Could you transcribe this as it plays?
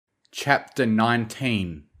Chapter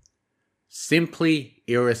 19. Simply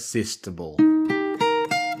Irresistible.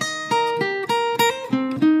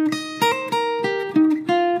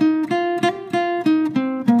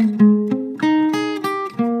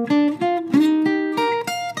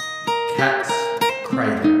 Cat's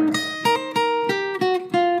Cradle.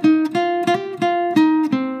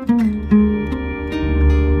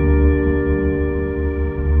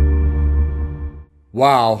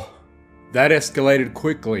 Wow, that escalated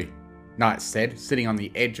quickly, Knight said, sitting on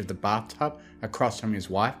the edge of the bathtub across from his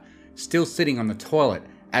wife, still sitting on the toilet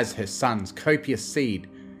as her son's copious seed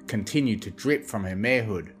continued to drip from her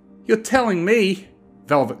marehood. "You're telling me,"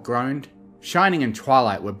 Velvet groaned. Shining and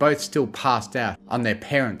Twilight were both still passed out on their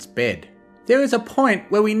parents' bed. "There is a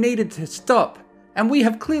point where we needed to stop, and we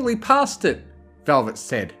have clearly passed it," Velvet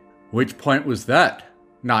said. "Which point was that?"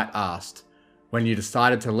 Knight asked. "When you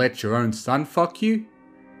decided to let your own son fuck you?"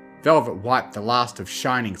 Velvet wiped the last of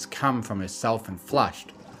Shining's cum from herself and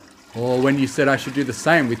flushed. "Or when you said I should do the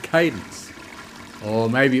same with Cadence. Or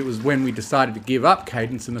maybe it was when we decided to give up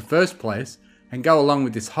Cadence in the first place and go along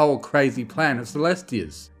with this whole crazy plan of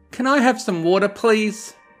Celestia's." "Can I have some water,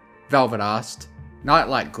 please?" Velvet asked.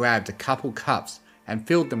 Nightlight grabbed a couple cups and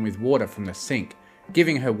filled them with water from the sink,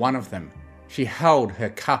 giving her one of them. She held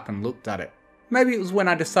her cup and looked at it. "Maybe it was when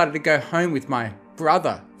I decided to go home with my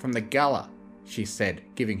brother from the gala," she said,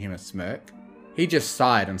 giving him a smirk. He just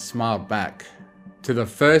sighed and smiled back. "To the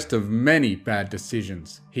first of many bad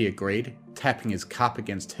decisions," he agreed, tapping his cup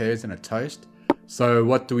against hers in a toast. "So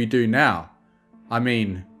what do we do now? I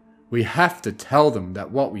mean, we have to tell them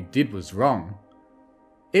that what we did was wrong."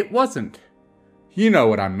 "It wasn't." "You know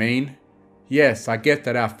what I mean. Yes, I get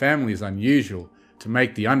that our family is unusual, to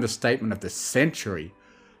make the understatement of the century,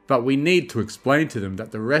 but we need to explain to them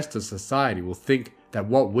that the rest of society will think that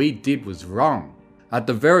what we did was wrong. At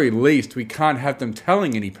the very least, we can't have them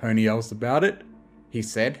telling any pony else about it," he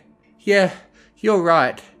said. "Yeah, you're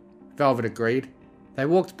right," Velvet agreed. They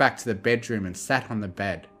walked back to the bedroom and sat on the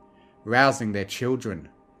bed, rousing their children.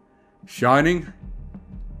 "Shining?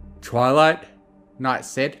 Twilight?" Knight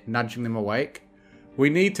said, nudging them awake. "We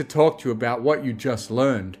need to talk to you about what you just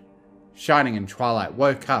learned." Shining and Twilight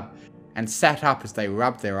woke up and sat up as they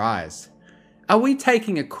rubbed their eyes. "Are we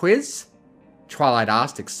taking a quiz?" Twilight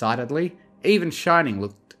asked excitedly. Even Shining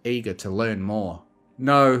looked eager to learn more.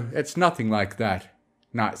 "No, it's nothing like that,"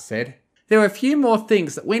 Knight said. "There are a few more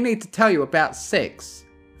things that we need to tell you about sex,"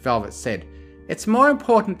 Velvet said. "It's more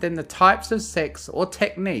important than the types of sex or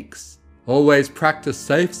techniques." "Always practice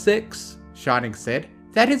safe sex," Shining said.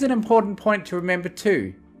 "That is an important point to remember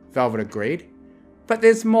too," Velvet agreed. "But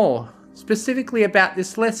there's more, specifically about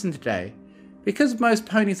this lesson today. Because most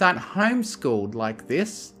ponies aren't homeschooled like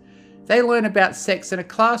this, they learn about sex in a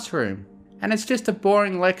classroom, and it's just a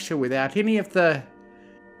boring lecture without any of the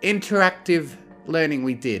interactive learning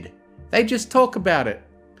we did. They just talk about it."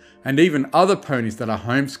 "And even other ponies that are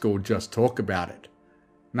homeschooled just talk about it,"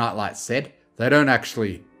 Nightlight said. "They don't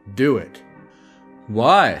actually do it."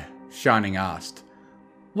 "Why?" Shining asked.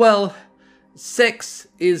 "Well, sex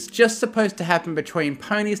is just supposed to happen between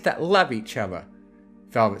ponies that love each other,"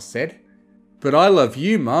 Velvet said. "But I love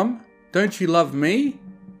you, Mum. Don't you love me?"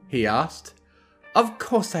 he asked. "Of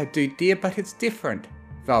course I do, dear, but it's different,"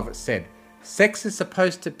 Velvet said. "Sex is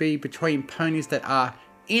supposed to be between ponies that are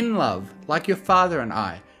in love, like your father and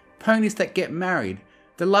I. Ponies that get married.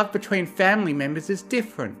 The love between family members is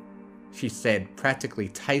different," she said, practically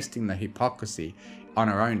tasting the hypocrisy on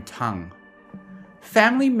her own tongue.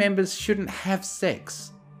 "Family members shouldn't have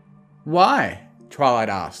sex." "Why?" Twilight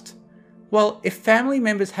asked. "Well, if family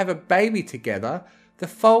members have a baby together, the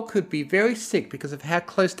foal could be very sick because of how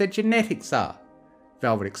close their genetics are,"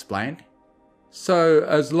 Velvet explained. "So,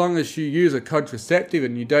 as long as you use a contraceptive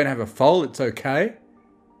and you don't have a foal, it's okay?"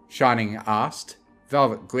 Shining asked.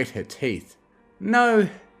 Velvet grit her teeth. "No,"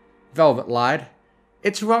 Velvet lied.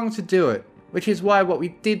 "It's wrong to do it, which is why what we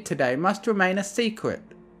did today must remain a secret."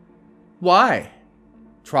 "Why?"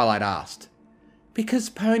 Twilight asked. "Because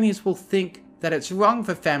ponies will think that it's wrong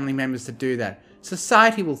for family members to do that.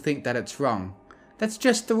 Society will think that it's wrong. That's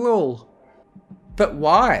just the rule." "But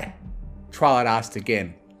why?" Twilight asked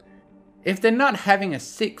again. "If they're not having a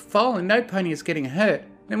sick foal and no pony is getting hurt,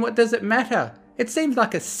 then what does it matter? It seems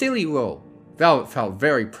like a silly rule." Velvet felt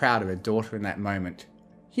very proud of her daughter in that moment.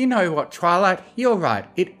 "You know what, Twilight? You're right.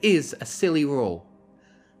 It is a silly rule.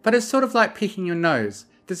 But it's sort of like picking your nose.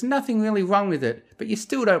 There's nothing really wrong with it, but you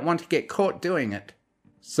still don't want to get caught doing it."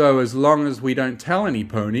 "So as long as we don't tell any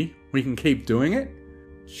pony, we can keep doing it?"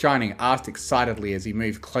 Shining asked excitedly as he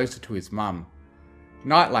moved closer to his mum.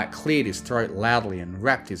 Nightlight cleared his throat loudly and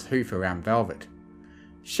wrapped his hoof around Velvet.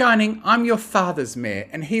 Shining, I'm your father's mare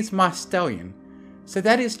and he's my stallion. So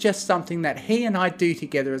that is just something that he and I do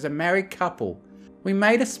together as a married couple. We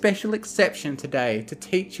made a special exception today to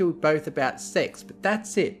teach you both about sex, but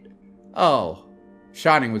that's it. Oh.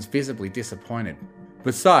 Shining was visibly disappointed.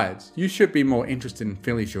 Besides, you should be more interested in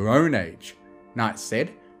fillies your own age, Knight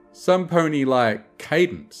said. Some pony like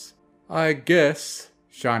Cadence. I guess,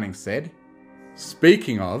 Shining said.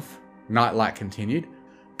 Speaking of, Nightlight continued,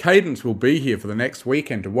 Cadence will be here for the next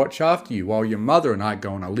weekend to watch after you while your mother and I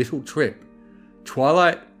go on a little trip.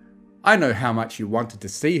 Twilight, I know how much you wanted to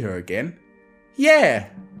see her again. Yeah,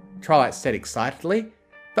 Twilight said excitedly,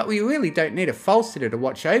 but we really don't need a false sitter to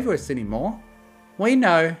watch over us anymore. We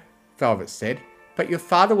know, Velvet said, but your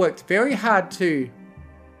father worked very hard to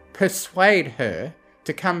persuade her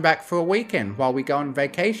to come back for a weekend while we go on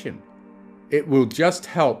vacation. It will just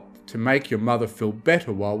help to make your mother feel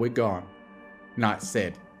better while we're gone, Knight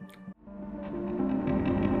said.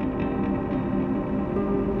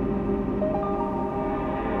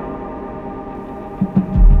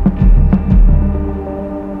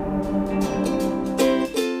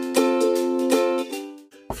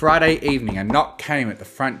 Friday evening, a knock came at the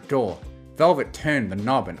front door. Velvet turned the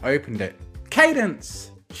knob and opened it. Cadence!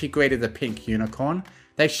 She greeted the pink unicorn.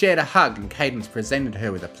 They shared a hug and Cadence presented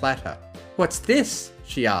her with a platter. What's this?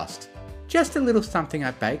 She asked. Just a little something I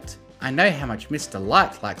baked. I know how much Mr.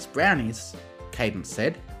 Light likes brownies, Cadence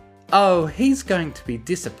said. Oh, he's going to be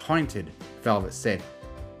disappointed, Velvet said.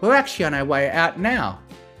 We're actually on our way out now.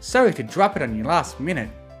 Sorry to drop it on you last minute.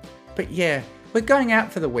 But yeah, we're going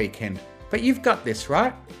out for the weekend. But you've got this,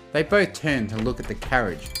 right? They both turned to look at the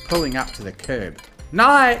carriage, pulling up to the curb.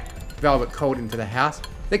 Night! Velvet called into the house.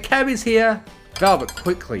 The cab is here! Velvet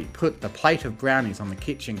quickly put the plate of brownies on the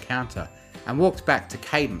kitchen counter and walked back to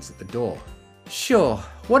Cadence at the door. Sure,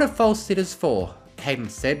 what are false sitters for?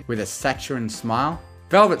 Cadence said with a saccharine smile.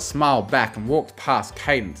 Velvet smiled back and walked past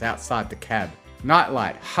Cadence outside the cab.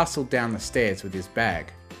 Nightlight hustled down the stairs with his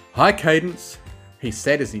bag. Hi Cadence, he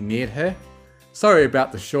said as he neared her. Sorry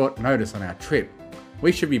about the short notice on our trip.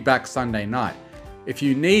 We should be back Sunday night. If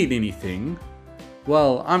you need anything,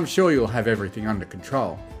 well, I'm sure you'll have everything under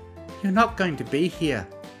control. You're not going to be here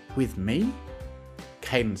with me?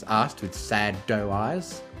 Cadence asked with sad doe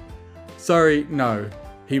eyes. Sorry, no.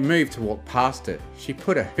 He moved to walk past it. She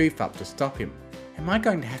put a hoof up to stop him. Am I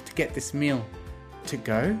going to have to get this meal to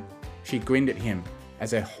go? She grinned at him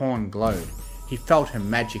as her horn glowed. He felt her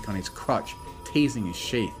magic on his crotch, teasing his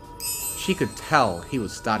sheath. She could tell he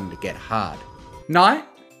was starting to get hard. Knight?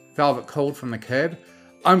 Velvet called from the curb.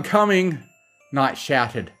 I'm coming, Knight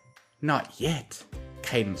shouted. Not yet,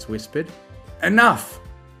 Cadence whispered. Enough,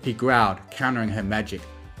 he growled, countering her magic.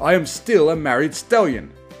 I am still a married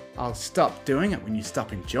stallion. I'll stop doing it when you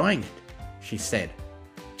stop enjoying it, she said.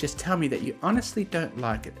 Just tell me that you honestly don't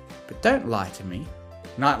like it, but don't lie to me.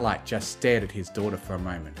 Nightlight just stared at his daughter for a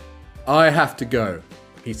moment. I have to go,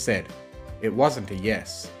 he said. It wasn't a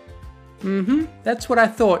yes. That's what I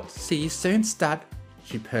thought. See you soon, stud,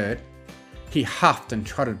 she purred. He huffed and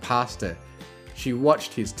trotted past her. She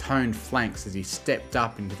watched his toned flanks as he stepped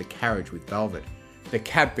up into the carriage with Velvet. The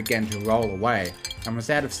cab began to roll away and was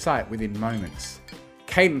out of sight within moments.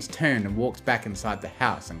 Cadence turned and walked back inside the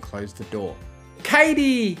house and closed the door.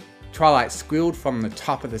 Katie! Twilight squealed from the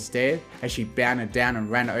top of the stairs as she bounded down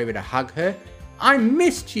and ran over to hug her. I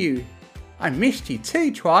missed you! I missed you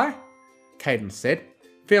too, Twi, Cadence said,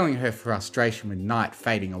 feeling her frustration with Night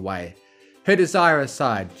fading away. Her desire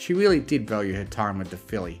aside, she really did value her time with the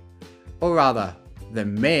filly. Or rather, the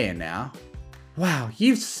mare now. Wow,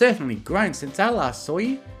 you've certainly grown since I last saw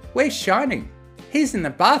you. Where's Shining? He's in the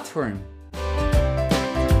bathroom.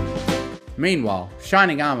 Meanwhile,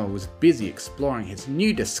 Shining Armour was busy exploring his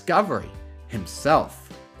new discovery, himself.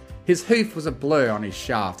 His hoof was a blur on his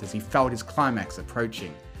shaft as he felt his climax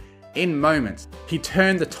approaching. In moments, he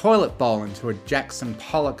turned the toilet bowl into a Jackson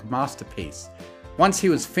Pollock masterpiece. Once he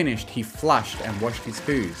was finished, he flushed and washed his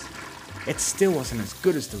hooves. It still wasn't as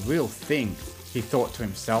good as the real thing, he thought to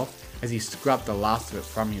himself as he scrubbed the last of it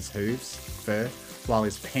from his hooves, fur, while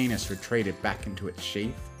his penis retreated back into its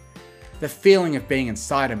sheath. The feeling of being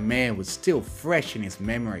inside a mare was still fresh in his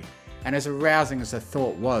memory, and as arousing as the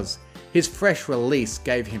thought was, his fresh release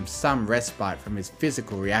gave him some respite from his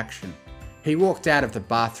physical reaction. He walked out of the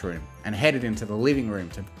bathroom and headed into the living room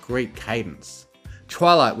to greet Cadence.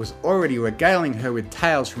 Twilight was already regaling her with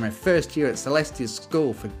tales from her first year at Celestia's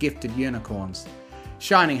school for gifted unicorns.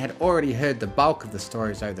 Shining had already heard the bulk of the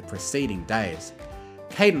stories over the preceding days.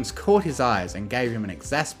 Cadence caught his eyes and gave him an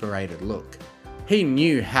exasperated look. He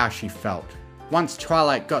knew how she felt. Once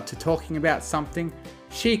Twilight got to talking about something,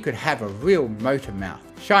 she could have a real motor mouth,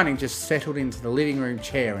 Shining just settled into the living room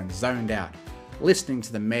chair and zoned out, listening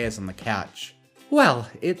to the mares on the couch. "Well,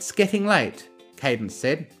 it's getting late," Cadence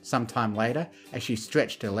said sometime later as she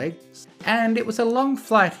stretched her legs, "and it was a long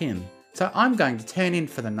flight in, so I'm going to turn in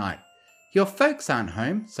for the night. Your folks aren't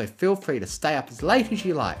home, so feel free to stay up as late as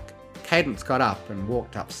you like." Cadence got up and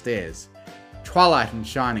walked upstairs. Twilight and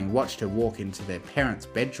Shining watched her walk into their parents'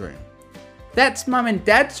 bedroom. "That's Mum and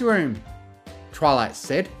Dad's room," Twilight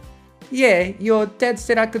said. "Yeah, your dad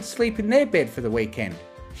said I could sleep in their bed for the weekend,"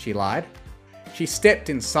 she lied. She stepped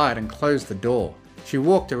inside and closed the door. She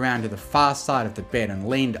walked around to the far side of the bed and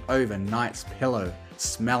leaned over Knight's pillow,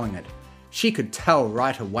 smelling it. She could tell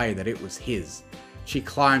right away that it was his. She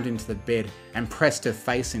climbed into the bed and pressed her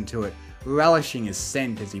face into it, relishing his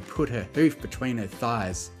scent as he put her hoof between her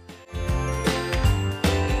thighs.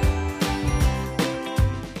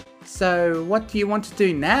 "So, what do you want to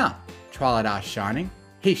do now?" Twilight asked Shining.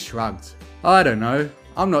 He shrugged. "I don't know.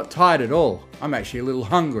 I'm not tired at all. I'm actually a little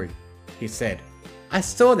hungry," he said. "I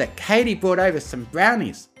saw that Katie brought over some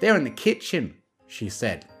brownies. They're in the kitchen," she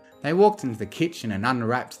said. They walked into the kitchen and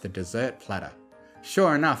unwrapped the dessert platter.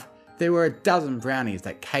 Sure enough, there were a dozen brownies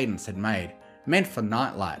that Cadence had made, meant for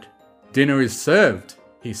nightlight. "Dinner is served,"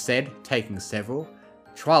 he said, taking several.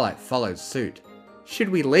 Twilight followed suit. "Should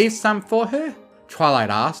we leave some for her?"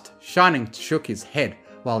 Twilight asked. Shining shook his head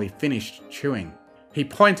while he finished chewing. He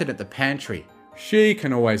pointed at the pantry. "She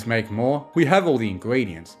can always make more. We have all the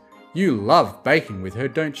ingredients. You love baking with her,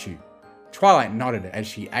 don't you?" Twilight nodded as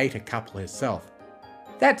she ate a couple herself.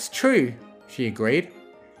 "That's true," she agreed.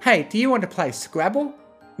 "Hey, do you want to play Scrabble?"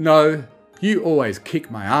 "No, you always kick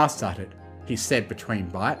my ass at it," he said between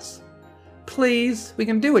bites. "Please, we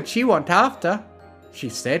can do what you want after," she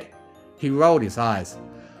said. He rolled his eyes.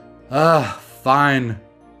 Fine,"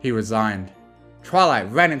 he resigned.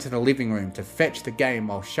 Twilight ran into the living room to fetch the game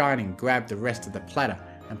while Shining grabbed the rest of the platter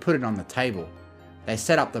and put it on the table. They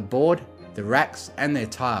set up the board, the racks, and their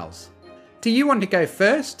tiles. "Do you want to go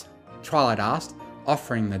first?" Twilight asked,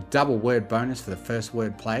 offering the double word bonus for the first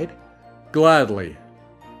word played. "Gladly.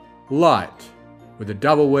 Light. With a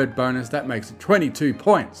double word bonus, that makes it 22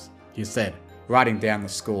 points, he said, writing down the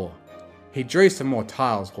score. He drew some more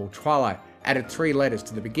tiles while Twilight added 3 letters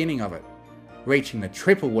to the beginning of it, reaching the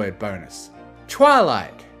triple word bonus.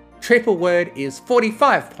 "Twilight. Triple word is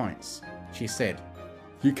 45 points, she said.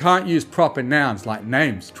 "You can't use proper nouns like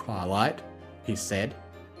names, Twilight," he said.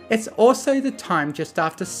 "It's also the time just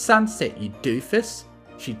after sunset, you doofus,"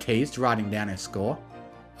 she teased, writing down her score.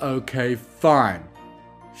 "Okay, fine.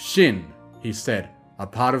 Shin," he said, "a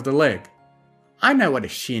part of the leg." "I know what a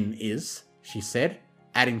shin is," she said,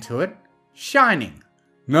 adding to it, "Shining."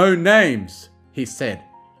 "No names," he said.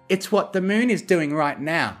 "It's what the moon is doing right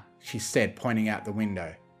now," she said, pointing out the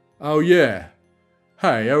window. "Oh yeah.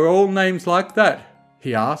 Hey, are all names like that?"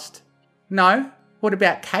 he asked. "No. What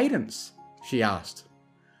about cadence?" she asked.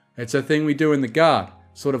 "It's a thing we do in the guard,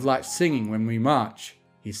 sort of like singing when we march,"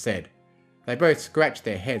 he said. They both scratched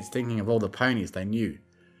their heads thinking of all the ponies they knew.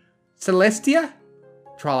 "Celestia?"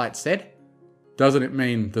 Twilight said. "Doesn't it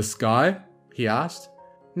mean the sky?" he asked.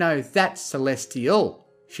 "No, that's celestial,"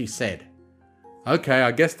 she said. "Okay,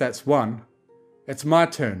 I guess that's one. It's my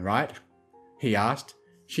turn, right?" he asked.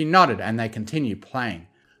 She nodded and they continued playing.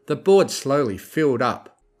 The board slowly filled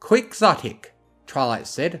up. "Quixotic," Twilight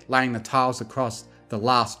said, laying the tiles across the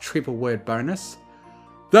last triple word bonus.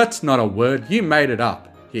 "That's not a word, you made it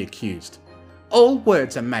up," he accused. "All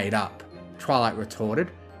words are made up," Twilight retorted.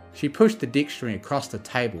 She pushed the dictionary across the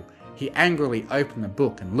table. He angrily opened the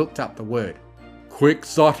book and looked up the word.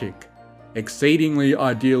 "Quixotic. Exceedingly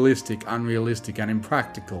idealistic, unrealistic and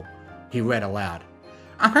impractical," he read aloud.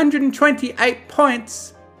 128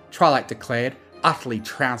 points, Twilight declared, utterly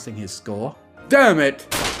trouncing his score. "Damn it!"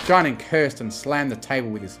 Shining cursed and slammed the table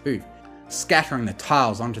with his hoof, scattering the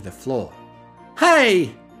tiles onto the floor.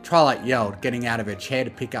 "Hey!" Twilight yelled, getting out of her chair to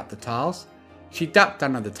pick up the tiles. She ducked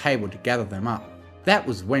under the table to gather them up. That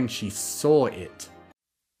was when she saw it.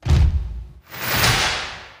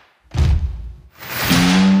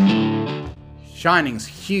 Shining's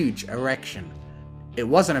huge erection. It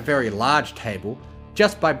wasn't a very large table.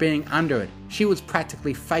 Just by being under it, she was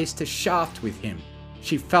practically face to shaft with him.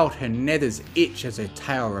 She felt her nethers itch as her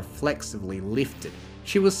tail reflexively lifted.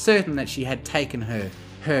 She was certain that she had taken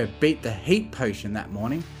her beat the heat potion that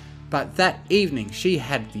morning, but that evening she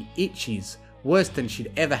had the itchies worse than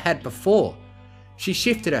she'd ever had before. She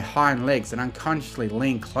shifted her hind legs and unconsciously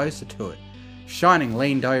leaned closer to it. Shining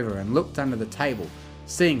leaned over and looked under the table,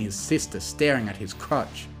 seeing his sister staring at his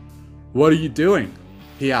crotch. "What are you doing?"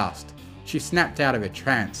 he asked. She snapped out of her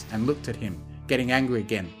trance and looked at him, getting angry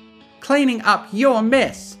again. "Cleaning up your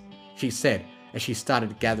mess," she said, as she started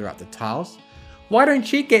to gather up the tiles. "Why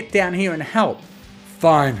don't you get down here and help?"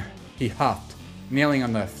 "Fine," he huffed, kneeling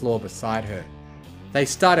on the floor beside her. They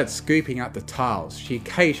started scooping up the tiles. She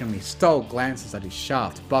occasionally stole glances at his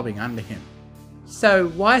shaft bobbing under him. "So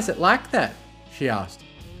why is it like that?" she asked.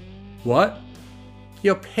 "What?"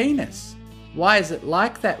 "Your penis. Why is it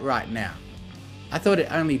like that right now? I thought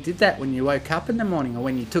it only did that when you woke up in the morning or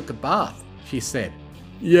when you took a bath," she said.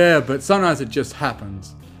 "Yeah, but sometimes it just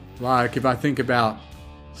happens. Like if I think about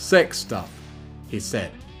sex stuff," he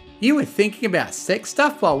said. "You were thinking about sex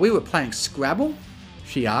stuff while we were playing Scrabble?"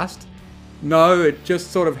 she asked. "No, it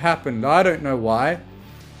just sort of happened. I don't know why.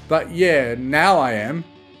 But yeah, now I am,"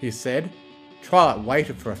 he said. Twilight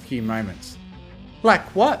waited for a few moments. "Like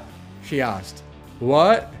what?" she asked.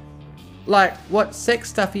 "What?" "Like what sex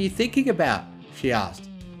stuff are you thinking about?" she asked.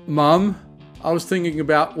 "Mum, I was thinking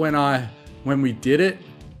about when we did it,"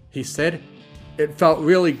 he said. "It felt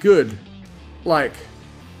really good. Like,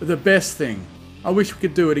 the best thing. I wish we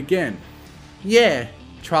could do it again." "Yeah,"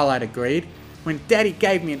 Twilight agreed. "When Daddy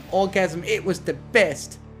gave me an orgasm, it was the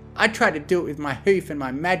best. I tried to do it with my hoof and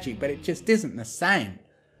my magic, but it just isn't the same."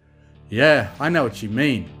 "Yeah, I know what you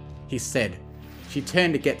mean," he said. She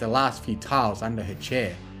turned to get the last few tiles under her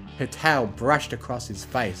chair. Her tail brushed across his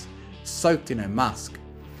face, soaked in her musk.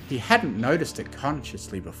 He hadn't noticed it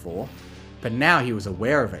consciously before, but now he was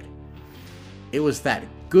aware of it. It was that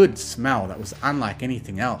good smell that was unlike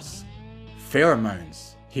anything else.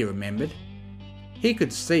 Pheromones, he remembered. He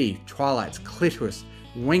could see Twilight's clitoris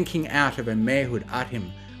winking out of her marehood at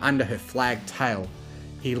him under her flagged tail.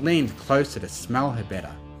 He leaned closer to smell her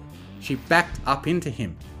better. She backed up into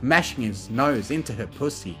him, mashing his nose into her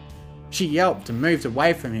pussy. She yelped and moved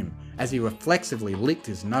away from him as he reflexively licked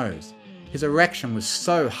his nose. His erection was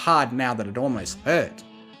so hard now that it almost hurt.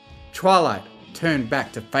 Twilight turned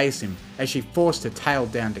back to face him as she forced her tail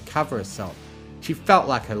down to cover herself. She felt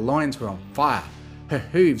like her loins were on fire. Her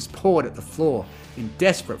hooves pawed at the floor in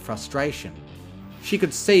desperate frustration. She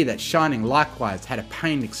could see that Shining likewise had a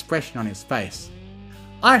pained expression on his face.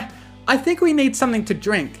 I think we need something to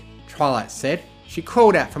drink," Twilight said. She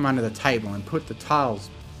crawled out from under the table and put the tiles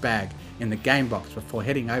bag in the game box before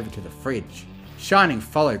heading over to the fridge. Shining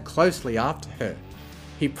followed closely after her.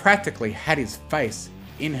 He practically had his face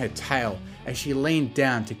in her tail as she leaned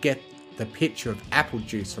down to get the pitcher of apple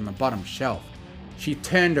juice from the bottom shelf. She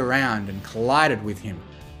turned around and collided with him,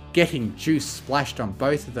 getting juice splashed on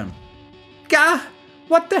both of them. "Gah!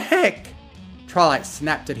 What the heck?" Twilight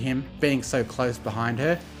snapped at him, being so close behind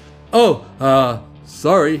her. "Oh,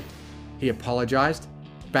 sorry," he apologized,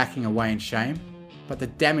 backing away in shame. But the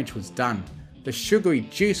damage was done. The sugary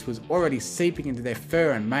juice was already seeping into their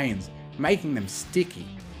fur and manes, making them sticky.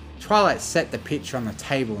 Twilight set the pitcher on the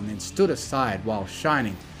table and then stood aside while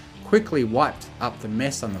Shining quickly wiped up the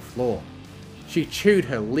mess on the floor. She chewed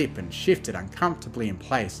her lip and shifted uncomfortably in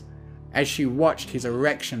place as she watched his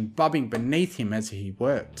erection bubbling beneath him as he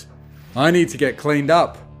worked. "I need to get cleaned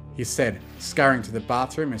up," he said, scurrying to the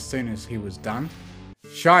bathroom as soon as he was done.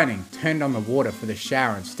 Shining turned on the water for the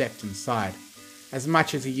shower and stepped inside. As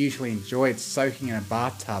much as he usually enjoyed soaking in a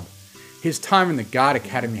bathtub, his time in the Guard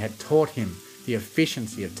Academy had taught him the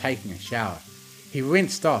efficiency of taking a shower. He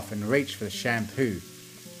rinsed off and reached for the shampoo,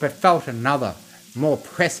 but felt another, more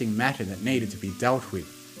pressing matter that needed to be dealt with.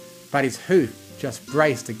 But his hoof just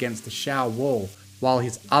braced against the shower wall while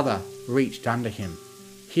his other reached under him.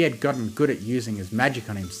 He had gotten good at using his magic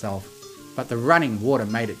on himself, but the running water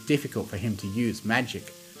made it difficult for him to use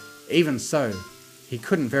magic. Even so, he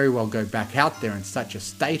couldn't very well go back out there in such a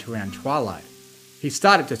state around Twilight. He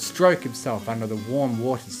started to stroke himself under the warm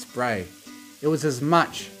water spray. It was as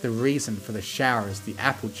much the reason for the shower as the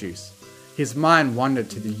apple juice. His mind wandered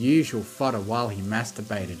to the usual fodder while he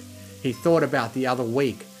masturbated. He thought about the other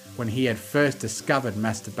week when he had first discovered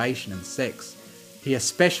masturbation and sex. He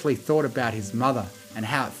especially thought about his mother and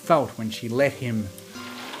how it felt when she let him.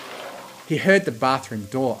 He heard the bathroom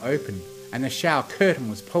door open and the shower curtain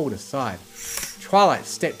was pulled aside. Twilight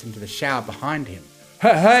stepped into the shower behind him.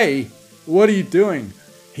 Hey, what are you doing?"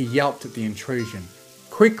 he yelped at the intrusion,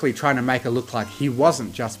 quickly trying to make it look like he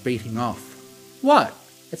wasn't just beating off. "What?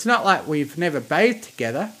 It's not like we've never bathed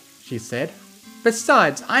together," she said.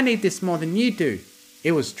 "Besides, I need this more than you do."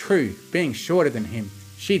 It was true, being shorter than him,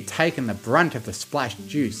 she'd taken the brunt of the splashed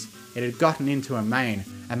juice. It had gotten into her mane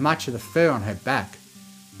and much of the fur on her back.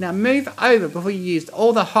 "Now move over before you used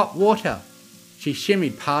all the hot water." She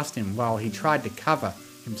shimmied past him while he tried to cover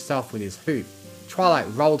himself with his hoop. Twilight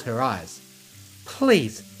rolled her eyes.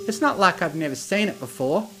 "Please, it's not like I've never seen it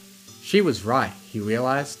before." She was right, he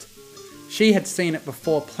realised. She had seen it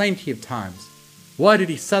before plenty of times. Why did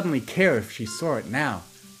he suddenly care if she saw it now?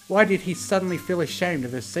 Why did he suddenly feel ashamed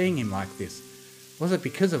of her seeing him like this? Was it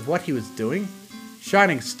because of what he was doing?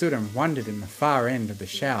 Shining stood and wondered in the far end of the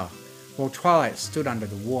shower, while Twilight stood under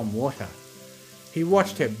the warm water. He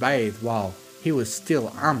watched her bathe while he was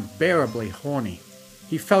still unbearably horny.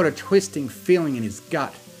 He felt a twisting feeling in his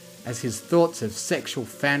gut as his thoughts of sexual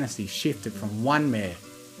fantasy shifted from one mare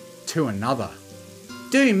to another.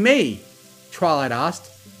 "Do me?" Twilight asked.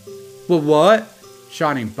 "Well, what?"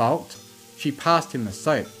 Shining balked. She passed him the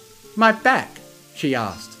soap. "My back?" she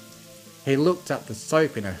asked. He looked up the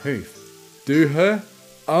soap in her hoof. "Do her?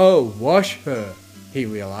 Oh, wash her," he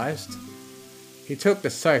realised. He took the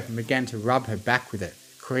soap and began to rub her back with it,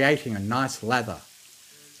 creating a nice lather.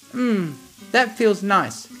 That feels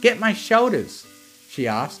nice. Get my shoulders," she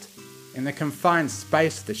asked. In the confined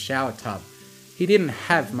space of the shower tub, he didn't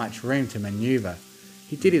have much room to manoeuvre.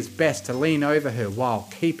 He did his best to lean over her while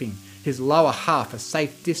keeping his lower half a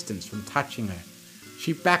safe distance from touching her.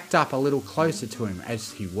 She backed up a little closer to him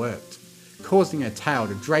as he worked, causing her tail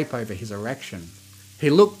to drape over his erection. He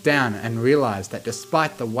looked down and realised that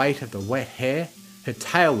despite the weight of the wet hair, her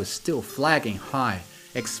tail was still flagging high,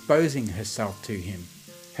 exposing herself to him.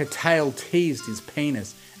 Her tail teased his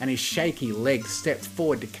penis and his shaky legs stepped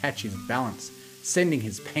forward to catch his balance, sending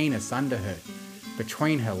his penis under her.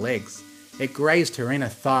 Between her legs, it grazed her inner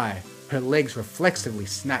thigh. Her legs reflexively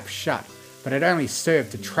snapped shut, but it only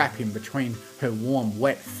served to trap him between her warm,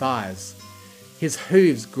 wet thighs. His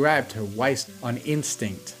hooves grabbed her waist on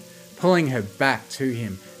instinct, pulling her back to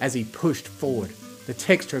him as he pushed forward. The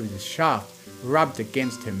texture of his shaft rubbed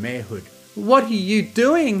against her marehood. "What are you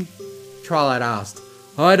doing?" Twilight asked.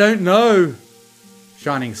 "I don't know,"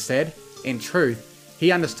 Shining said. In truth,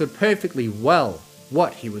 he understood perfectly well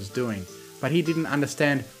what he was doing, but he didn't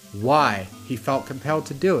understand why he felt compelled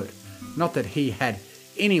to do it. Not that he had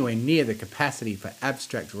anywhere near the capacity for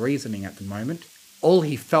abstract reasoning at the moment. All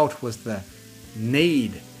he felt was the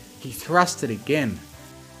need. He thrust it again,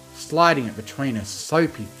 sliding it between her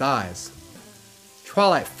soapy thighs.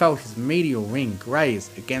 Twilight felt his medial ring graze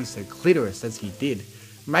against her clitoris as he did,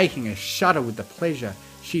 making her shudder with the pleasure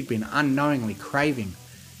she'd been unknowingly craving.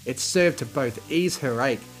 It served to both ease her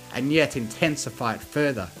ache and yet intensify it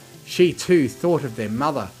further. She too thought of their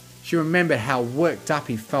mother. She remembered how worked up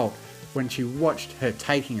he felt when she watched her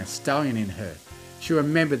taking a stallion in her. She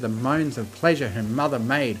remembered the moans of pleasure her mother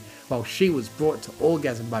made while she was brought to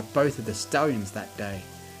orgasm by both of the stallions that day.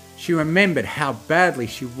 She remembered how badly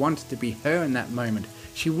she wanted to be her in that moment.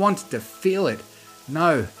 She wanted to feel it.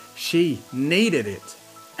 No, she needed it.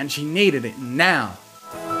 And she needed it now.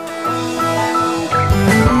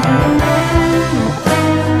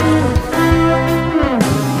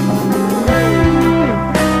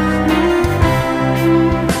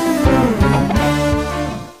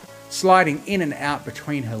 Sliding in and out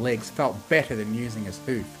between her legs felt better than using his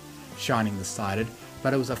hoof, Shining decided,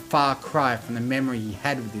 but it was a far cry from the memory he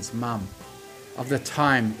had with his mum, of the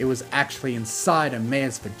time it was actually inside a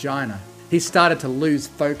mare's vagina. He started to lose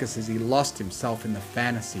focus as he lost himself in the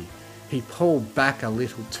fantasy. He pulled back a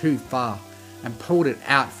little too far and pulled it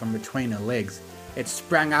out from between her legs. It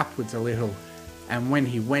sprang upwards a little, and when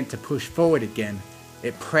he went to push forward again,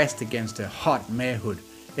 it pressed against her hot marehood.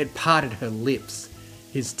 It parted her lips,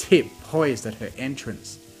 his tip poised at her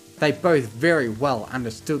entrance. They both very well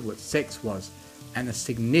understood what sex was and the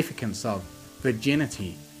significance of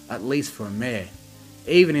virginity, at least for a mare.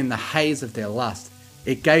 Even in the haze of their lust,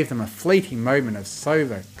 it gave them a fleeting moment of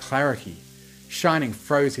sober clarity. Shining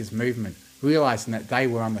froze his movement, realising that they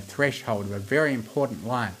were on the threshold of a very important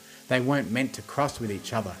line they weren't meant to cross with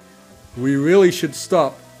each other. "We really should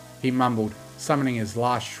stop," he mumbled, summoning his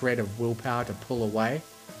last shred of willpower to pull away.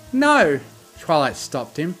 "No!" Twilight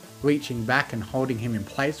stopped him, reaching back and holding him in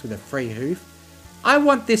place with a free hoof. "I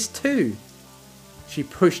want this too." She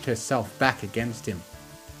pushed herself back against him,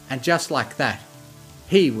 and just like that,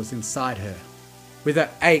 he was inside her. With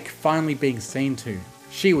her ache finally being seen to,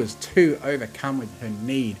 she was too overcome with her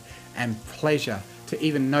need and pleasure to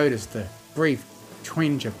even notice the brief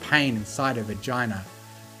twinge of pain inside her vagina.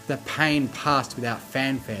 The pain passed without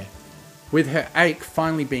fanfare. With her ache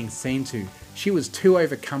finally being seen to, she was too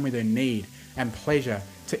overcome with her need and pleasure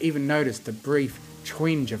to even notice the brief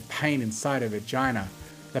twinge of pain inside her vagina.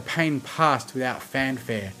 The pain passed without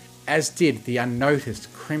fanfare, as did the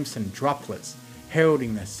unnoticed crimson droplets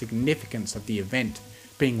heralding the significance of the event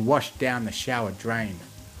being washed down the shower drain.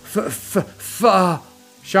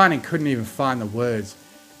 Shining couldn't even find the words.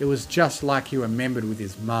 It was just like he remembered with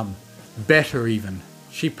his mum. Better even.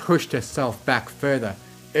 She pushed herself back further,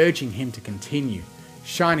 urging him to continue.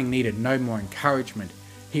 Shining needed no more encouragement.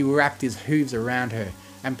 He wrapped his hooves around her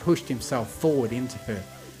and pushed himself forward into her.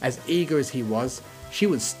 As eager as he was, She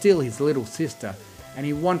was still his little sister, and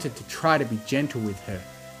he wanted to try to be gentle with her.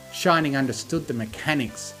 Shining understood the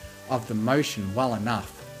mechanics of the motion well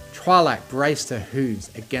enough. Twilight braced her hooves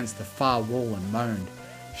against the far wall and moaned.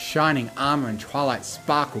 Shining armor and Twilight's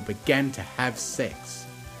sparkle began to have sex.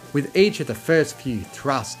 With each of the first few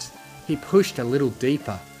thrusts, he pushed a little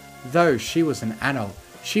deeper. Though she was an adult,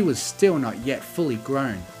 she was still not yet fully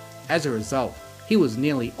grown. As a result, he was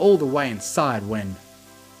nearly all the way inside when...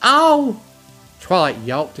 Ow! Twilight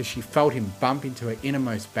yelped as she felt him bump into her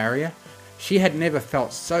innermost barrier. She had never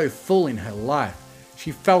felt so full in her life.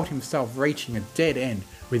 She felt himself reaching a dead end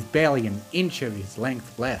with barely an inch of his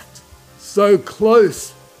length left. So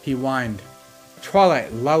close, he whined.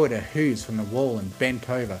 Twilight lowered her hooves from the wall and bent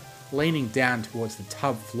over, leaning down towards the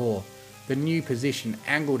tub floor. The new position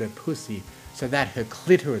angled her pussy so that her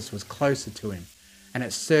clitoris was closer to him, and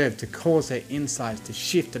it served to cause her insides to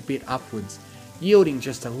shift a bit upwards, yielding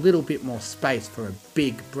just a little bit more space for a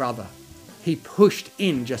big brother. He pushed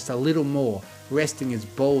in just a little more, resting his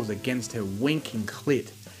balls against her winking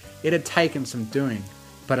clit. It had taken some doing,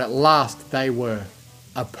 but at last they were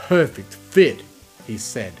a perfect fit, he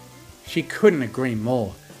said. She couldn't agree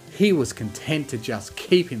more. He was content to just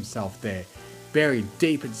keep himself there, buried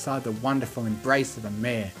deep inside the wonderful embrace of a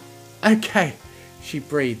mare. Okay, she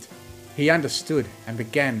breathed. He understood and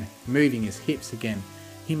began moving his hips again.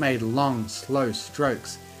 He made long, slow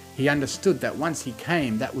strokes. He understood that once he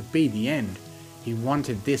came, that would be the end. He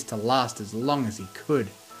wanted this to last as long as he could.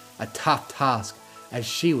 A tough task, as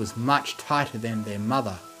she was much tighter than their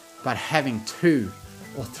mother. But having 2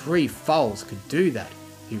 or 3 foals could do that,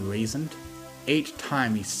 he reasoned. Each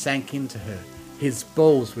time he sank into her, his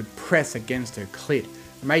balls would press against her clit,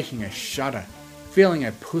 making her shudder. Feeling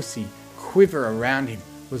her pussy quiver around him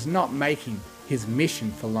was not making his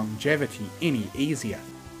mission for longevity any easier.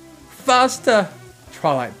 Faster!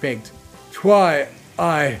 Twilight begged.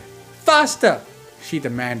 Faster! She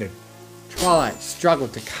demanded. Twilight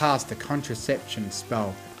struggled to cast a contraception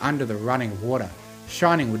spell under the running water.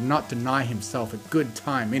 Shining would not deny himself a good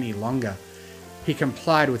time any longer. He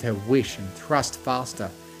complied with her wish and thrust faster.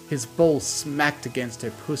 His balls smacked against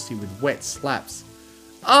her pussy with wet slaps.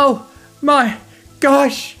 Oh my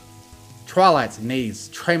gosh! Twilight's knees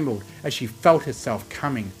trembled as she felt herself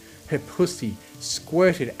coming. Her pussy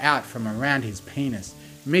squirted out from around his penis,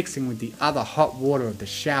 mixing with the other hot water of the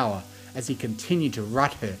shower as he continued to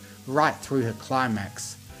rut her right through her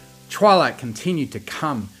climax. Twilight continued to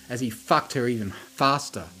come as he fucked her even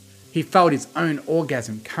faster. He felt his own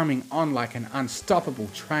orgasm coming on like an unstoppable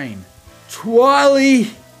train.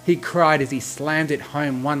 Twily! He cried as he slammed it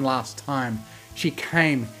home one last time. She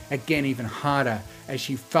came again even harder as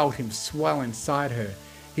she felt him swell inside her,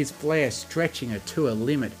 his flare stretching her to a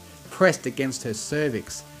limit, pressed against her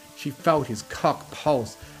cervix. She felt his cock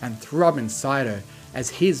pulse and throb inside her as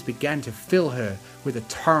his began to fill her with a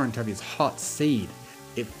torrent of his hot seed.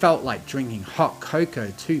 It felt like drinking hot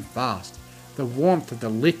cocoa too fast. The warmth of the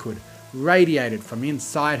liquid radiated from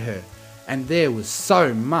inside her, and there was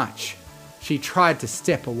so much. She tried to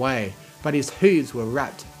step away, but his hooves were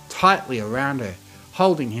wrapped tightly around her,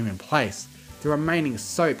 holding him in place. The remaining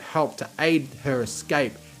soap helped to aid her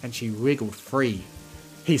escape, and she wriggled free.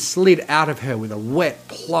 He slid out of her with a wet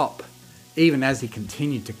plop, even as he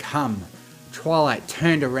continued to come. Twilight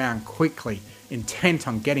turned around quickly, intent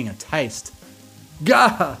on getting a taste.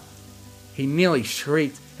 Gah! He nearly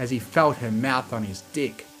shrieked as he felt her mouth on his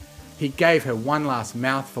dick. He gave her one last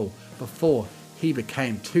mouthful before he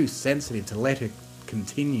became too sensitive to let her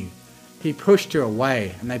continue. He pushed her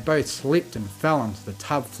away and they both slipped and fell onto the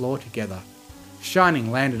tub floor together.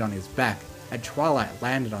 Shining landed on his back and Twilight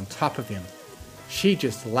landed on top of him. She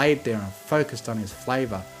just laid there and focused on his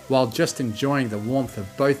flavour while just enjoying the warmth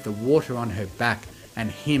of both the water on her back and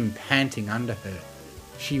him panting under her.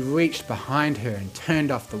 She reached behind her and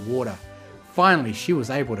turned off the water. Finally, she was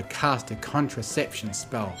able to cast a contraception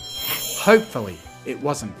spell. Hopefully, it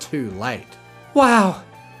wasn't too late. Wow,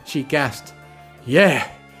 she gasped. Yeah,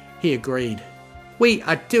 he agreed. We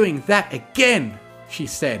are doing that again, she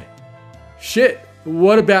said. Shit,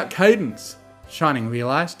 what about Cadence? Shining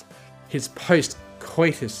realised. His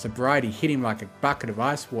post-coitus sobriety hit him like a bucket of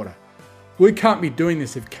ice water. We can't be doing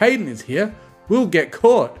this if Caden is here. We'll get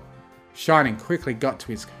caught. Shining quickly got to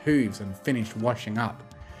his hooves and finished washing up.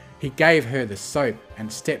 He gave her the soap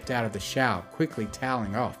and stepped out of the shower, quickly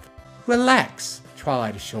toweling off. Relax,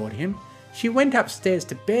 Twilight assured him. She went upstairs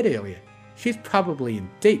to bed earlier. She's probably in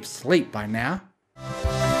deep sleep by now.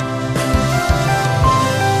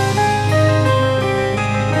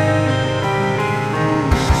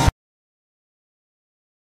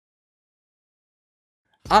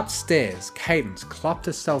 Upstairs, Cadence clopped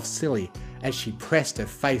herself silly as she pressed her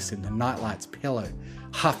face into Nightlight's pillow,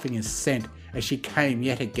 huffing his scent as she came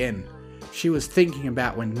yet again. She was thinking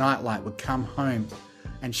about when Nightlight would come home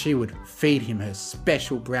and she would feed him her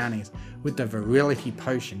special brownies with the virility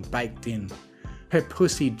potion baked in. Her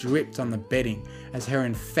pussy dripped on the bedding as her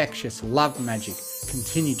infectious love magic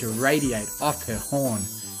continued to radiate off her horn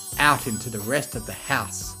out into the rest of the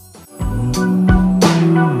house.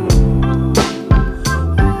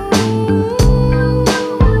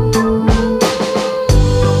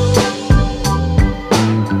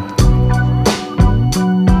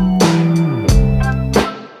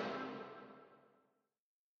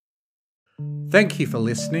 Thank you for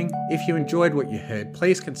listening. If you enjoyed what you heard,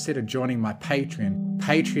 please consider joining my Patreon,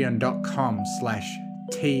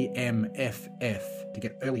 patreon.com/TMFF, to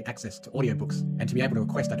get early access to audiobooks and to be able to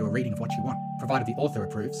request I do a reading of what you want, provided the author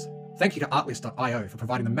approves. Thank you to Artlist.io for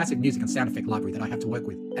providing the massive music and sound effect library that I have to work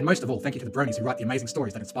with. And most of all, thank you to the bronies who write the amazing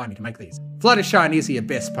stories that inspire me to make these. Fluttershy and Izzy are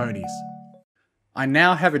best ponies. I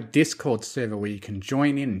now have a Discord server where you can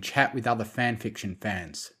join in and chat with other fanfiction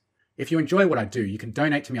fans. If you enjoy what I do, you can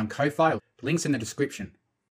donate to me on Ko-Fi, links in the description.